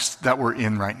context that we're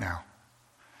in right now.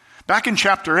 Back in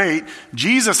chapter 8,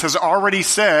 Jesus has already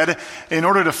said, in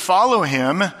order to follow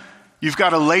him, you've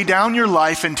got to lay down your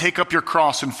life and take up your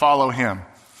cross and follow him.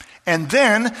 And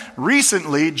then,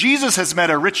 recently, Jesus has met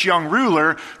a rich young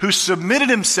ruler who submitted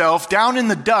himself down in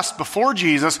the dust before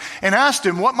Jesus and asked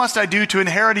him, what must I do to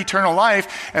inherit eternal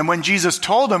life? And when Jesus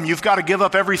told him, you've got to give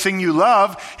up everything you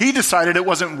love, he decided it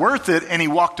wasn't worth it, and he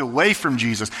walked away from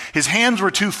Jesus. His hands were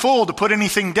too full to put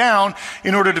anything down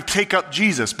in order to take up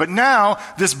Jesus. But now,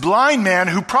 this blind man,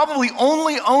 who probably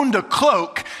only owned a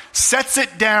cloak, sets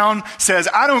it down, says,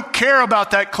 I don't care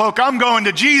about that cloak, I'm going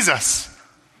to Jesus.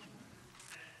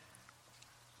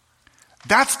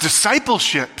 That's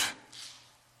discipleship.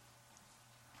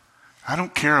 I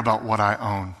don't care about what I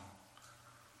own.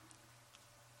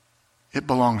 It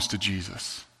belongs to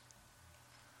Jesus.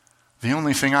 The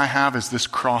only thing I have is this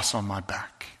cross on my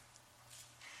back.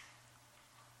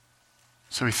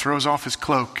 So he throws off his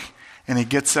cloak and he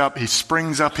gets up, he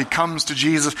springs up, he comes to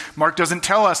Jesus. Mark doesn't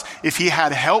tell us if he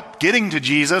had help getting to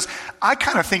Jesus. I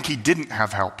kind of think he didn't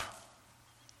have help.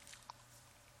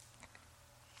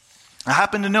 I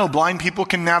happen to know blind people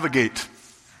can navigate.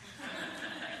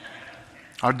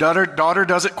 Our daughter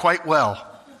does it quite well.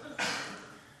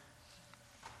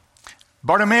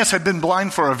 Bartimaeus had been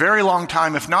blind for a very long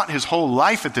time, if not his whole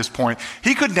life at this point.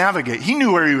 He could navigate. He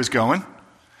knew where he was going.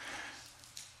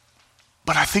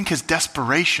 But I think his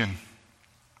desperation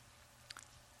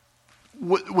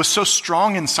was so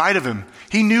strong inside of him.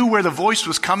 He knew where the voice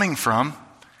was coming from.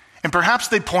 And perhaps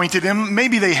they pointed him,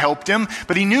 maybe they helped him,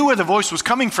 but he knew where the voice was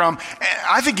coming from.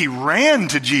 I think he ran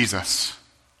to Jesus.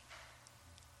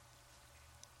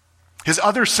 His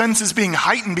other senses being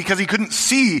heightened because he couldn't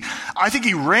see. I think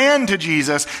he ran to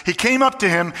Jesus. He came up to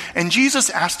him, and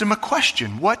Jesus asked him a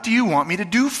question. What do you want me to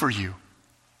do for you?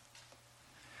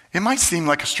 It might seem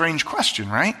like a strange question,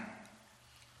 right?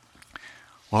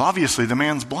 Well, obviously the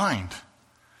man's blind.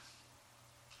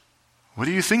 What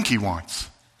do you think he wants?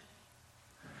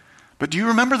 But do you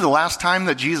remember the last time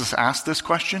that Jesus asked this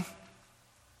question?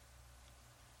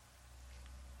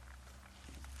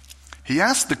 He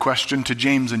asked the question to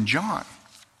James and John.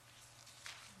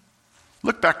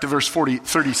 Look back to verse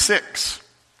 36.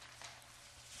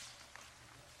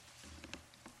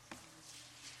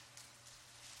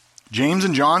 James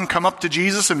and John come up to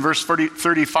Jesus in verse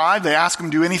 35. They ask him,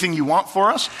 do anything you want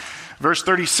for us? Verse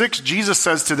 36, Jesus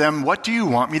says to them, what do you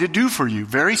want me to do for you?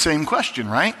 Very same question,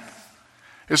 right?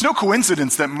 It's no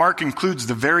coincidence that Mark includes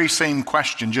the very same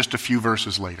question just a few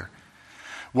verses later.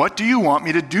 What do you want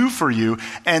me to do for you?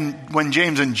 And when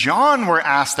James and John were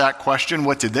asked that question,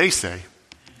 what did they say?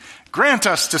 Grant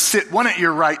us to sit one at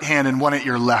your right hand and one at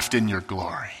your left in your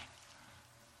glory.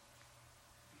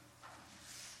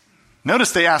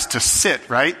 Notice they asked to sit,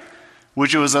 right?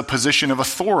 Which was a position of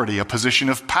authority, a position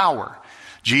of power.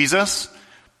 Jesus,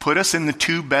 put us in the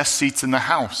two best seats in the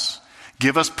house.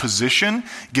 Give us position,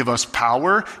 give us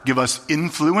power, give us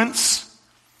influence.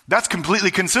 That's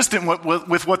completely consistent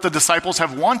with what the disciples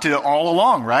have wanted all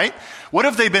along, right? What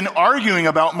have they been arguing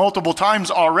about multiple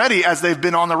times already as they've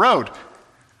been on the road?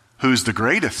 Who's the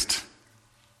greatest?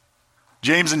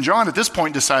 James and John at this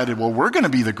point decided, well, we're going to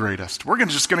be the greatest. We're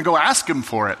just going to go ask him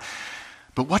for it.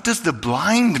 But what does the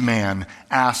blind man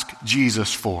ask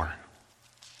Jesus for?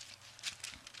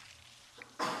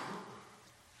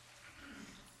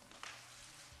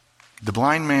 The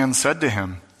blind man said to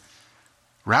him,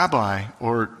 Rabbi,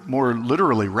 or more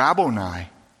literally, Rabboni,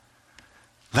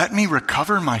 let me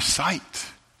recover my sight.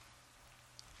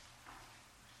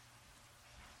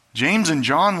 James and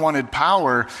John wanted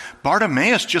power.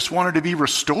 Bartimaeus just wanted to be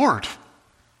restored.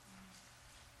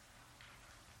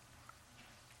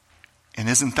 And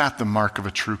isn't that the mark of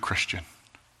a true Christian?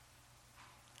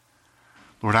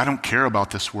 Lord, I don't care about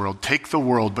this world. Take the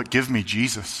world, but give me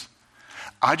Jesus.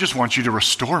 I just want you to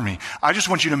restore me. I just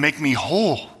want you to make me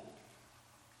whole.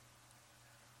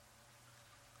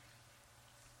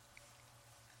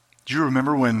 Do you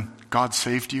remember when God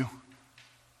saved you?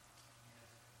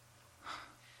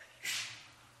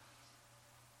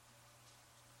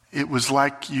 It was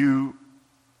like you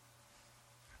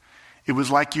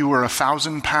were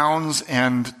 1,000 pounds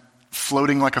and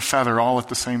floating like a feather all at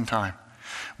the same time.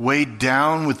 Weighed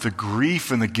down with the grief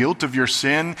and the guilt of your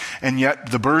sin, and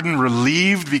yet the burden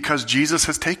relieved because Jesus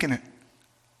has taken it.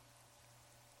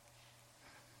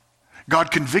 God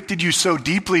convicted you so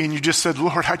deeply and you just said,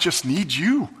 Lord, I just need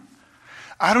you.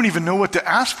 I don't even know what to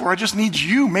ask for. I just need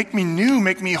you. Make me new,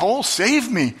 make me whole, save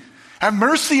me. Have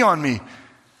mercy on me.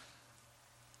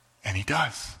 And he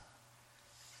does.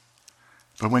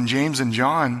 But when James and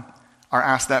John are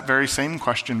asked that very same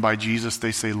question by Jesus,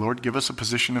 they say, Lord, give us a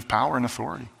position of power and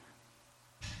authority.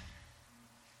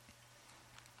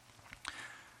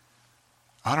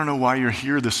 I don't know why you're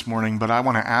here this morning, but I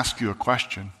want to ask you a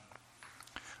question.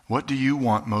 What do you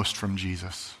want most from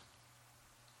Jesus?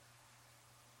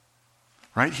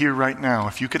 Right here, right now,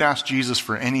 if you could ask Jesus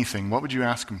for anything, what would you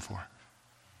ask him for?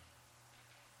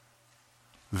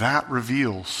 That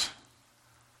reveals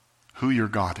who your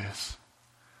God is.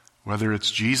 Whether it's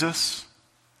Jesus,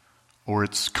 or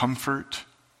it's comfort,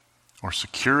 or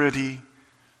security,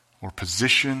 or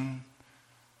position,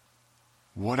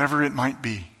 whatever it might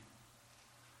be.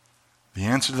 The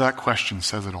answer to that question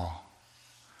says it all.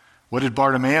 What did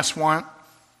Bartimaeus want?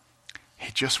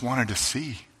 He just wanted to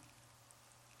see.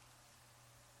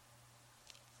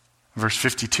 Verse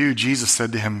 52, Jesus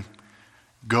said to him,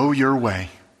 go your way.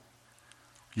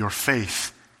 Your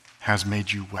faith has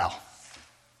made you well.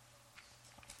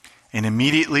 And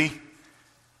immediately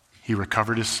he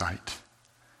recovered his sight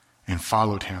and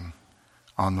followed him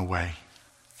on the way.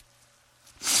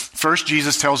 First,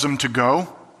 Jesus tells him to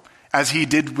go, as he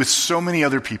did with so many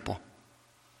other people.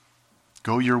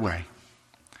 Go your way.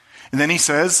 And then he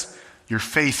says, your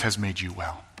faith has made you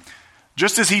well.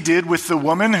 Just as he did with the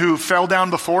woman who fell down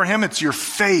before him, it's your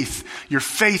faith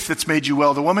that's made you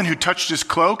well. The woman who touched his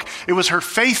cloak, it was her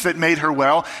faith that made her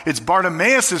well. It's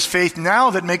Bartimaeus' faith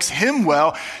now that makes him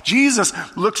well. Jesus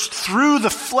looks through the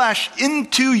flesh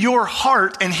into your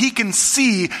heart and he can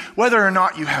see whether or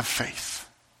not you have faith.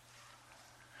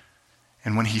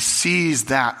 And when he sees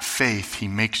that faith, he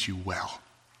makes you well.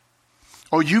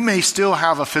 Oh, you may still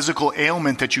have a physical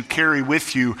ailment that you carry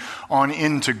with you on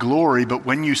into glory, but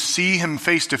when you see him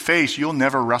face to face, you'll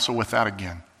never wrestle with that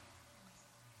again.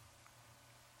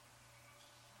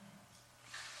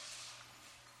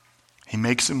 He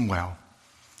makes him well.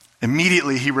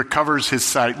 Immediately he recovers his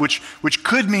sight, which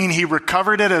could mean he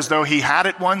recovered it as though he had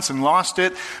it once and lost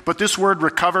it. But this word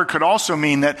recover could also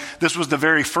mean that this was the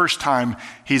very first time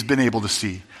he's been able to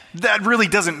see. That really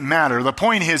doesn't matter. The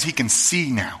point is he can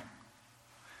see now.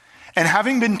 And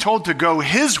having been told to go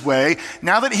his way,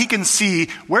 now that he can see,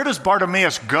 where does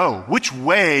Bartimaeus go? Which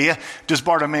way does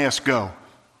Bartimaeus go?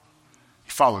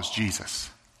 He follows Jesus.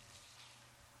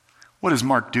 What is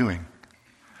Mark doing?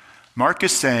 Mark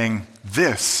is saying,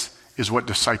 this is what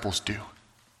disciples do.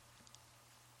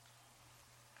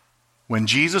 When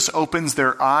Jesus opens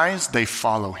their eyes, they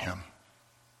follow him.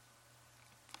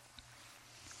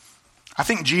 I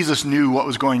think Jesus knew what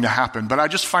was going to happen, but I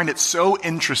just find it so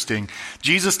interesting.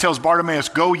 Jesus tells Bartimaeus,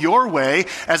 go your way,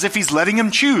 as if he's letting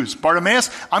him choose. Bartimaeus,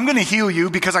 I'm going to heal you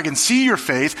because I can see your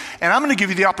faith, and I'm going to give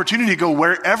you the opportunity to go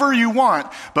wherever you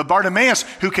want. But Bartimaeus,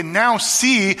 who can now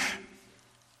see,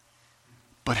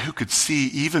 but who could see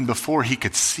even before he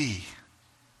could see,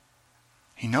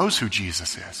 he knows who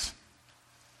Jesus is.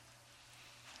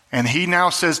 And he now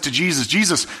says to Jesus,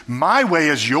 Jesus, my way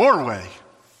is your way.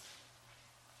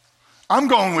 I'm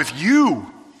going with you.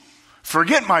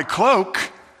 Forget my cloak.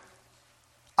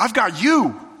 I've got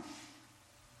you.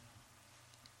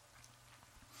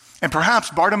 And perhaps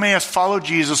Bartimaeus followed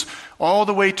Jesus all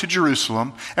the way to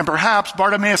Jerusalem. And perhaps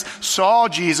Bartimaeus saw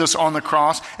Jesus on the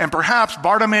cross. And perhaps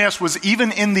Bartimaeus was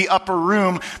even in the upper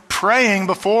room praying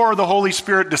before the Holy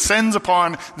Spirit descends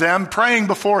upon them, praying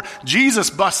before Jesus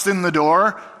busts in the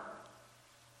door.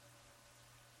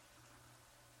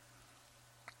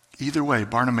 Either way,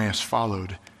 Bartimaeus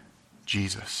followed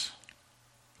Jesus.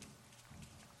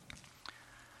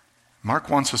 Mark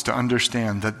wants us to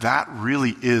understand that that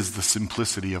really is the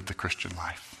simplicity of the Christian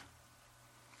life.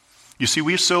 You see,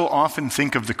 we so often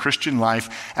think of the Christian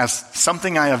life as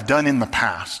something I have done in the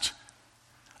past.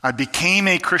 I became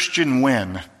a Christian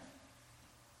when.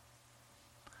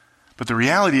 But the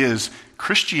reality is,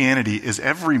 Christianity is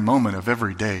every moment of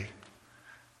every day.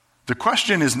 The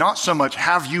question is not so much,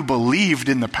 have you believed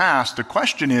in the past? The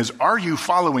question is, are you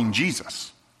following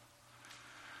Jesus?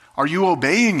 Are you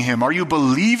obeying him? Are you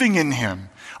believing in him?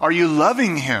 Are you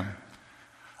loving him?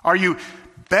 Are you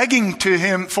begging to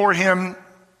him for him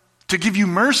to give you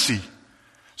mercy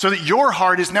so that your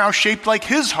heart is now shaped like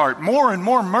his heart, more and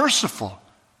more merciful?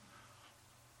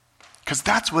 Because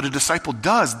that's what a disciple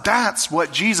does. That's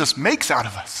what Jesus makes out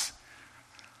of us.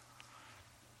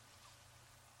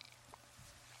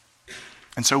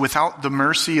 And so without the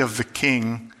mercy of the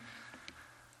king,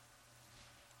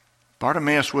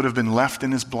 Bartimaeus would have been left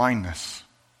in his blindness.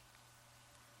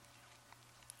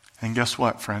 And guess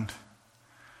what, friend?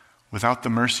 Without the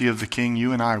mercy of the king,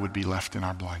 you and I would be left in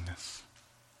our blindness.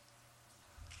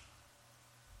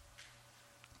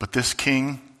 But this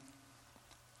king,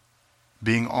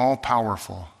 being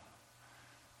all-powerful,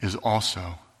 is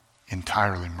also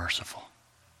entirely merciful.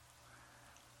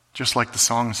 Just like the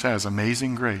song says,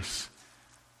 amazing grace,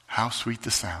 how sweet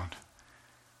the sound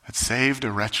that saved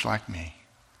a wretch like me.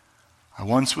 I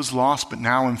once was lost, but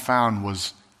now am found,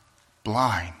 was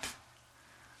blind,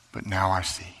 but now I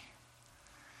see.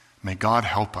 May God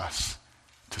help us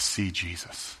to see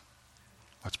Jesus.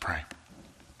 Let's pray.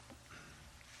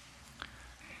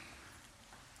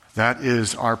 That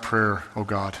is our prayer, O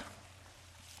God.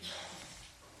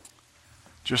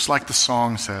 Just like the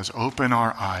song says, open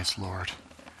our eyes, Lord.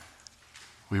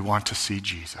 We want to see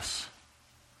Jesus.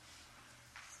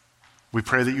 We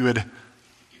pray that you would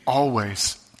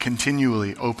always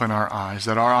continually open our eyes,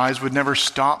 that our eyes would never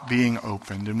stop being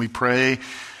opened. And we pray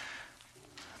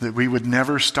that we would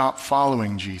never stop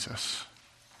following Jesus,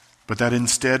 but that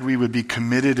instead we would be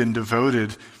committed and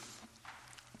devoted,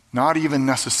 not even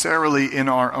necessarily in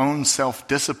our own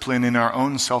self-discipline, in our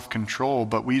own self-control,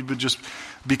 but we would just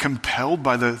be compelled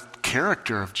by the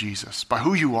character of Jesus, by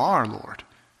who you are, Lord.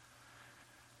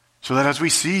 So that as we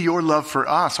see your love for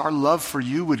us, our love for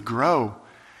you would grow.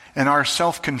 And our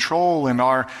self-control and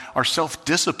our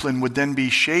self-discipline would then be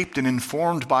shaped and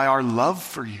informed by our love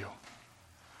for you.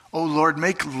 Oh Lord,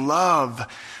 make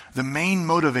love the main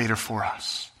motivator for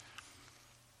us,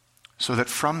 so that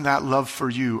from that love for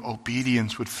you,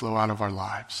 obedience would flow out of our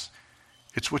lives.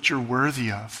 It's what you're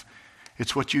worthy of.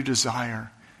 It's what you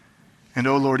desire. And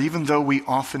oh Lord, even though we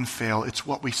often fail, it's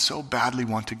what we so badly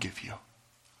want to give you.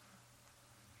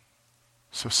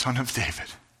 So, Son of David,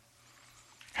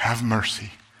 have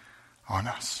mercy on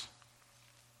us.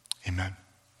 Amen.